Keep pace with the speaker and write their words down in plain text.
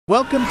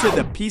Welcome to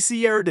the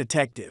PC Error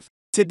Detective.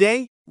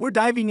 Today, we're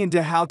diving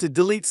into how to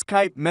delete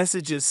Skype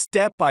messages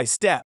step by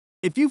step.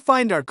 If you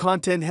find our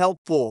content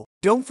helpful,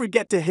 don't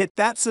forget to hit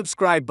that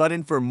subscribe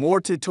button for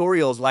more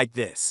tutorials like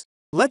this.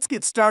 Let's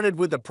get started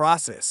with the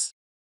process.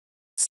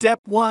 Step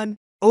 1.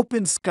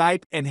 Open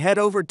Skype and head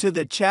over to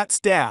the Chats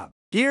tab.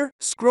 Here,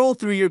 scroll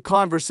through your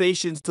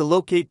conversations to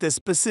locate the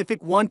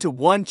specific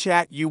one-to-one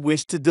chat you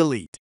wish to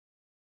delete.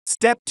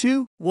 Step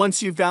 2.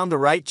 Once you've found the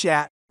right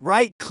chat,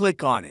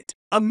 right-click on it.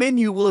 A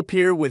menu will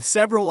appear with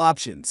several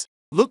options.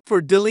 Look for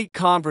Delete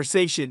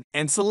Conversation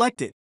and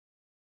select it.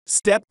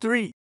 Step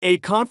 3. A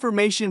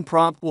confirmation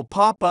prompt will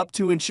pop up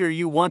to ensure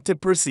you want to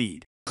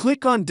proceed.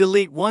 Click on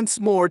Delete once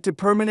more to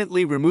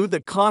permanently remove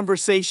the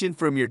conversation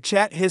from your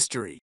chat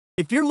history.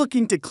 If you're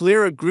looking to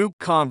clear a group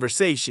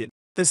conversation,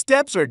 the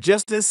steps are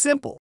just as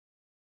simple.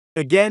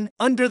 Again,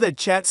 under the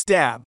Chats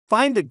tab,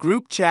 find the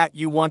group chat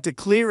you want to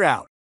clear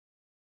out.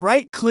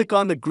 Right-click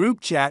on the group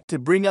chat to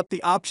bring up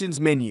the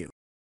Options menu.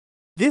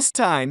 This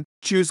time,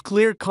 choose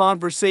Clear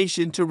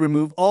Conversation to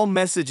remove all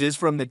messages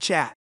from the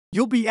chat.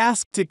 You'll be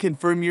asked to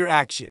confirm your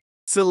action.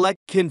 Select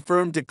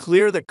Confirm to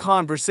clear the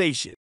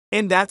conversation.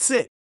 And that's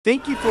it.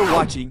 Thank you for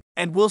watching,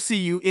 and we'll see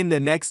you in the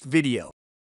next video.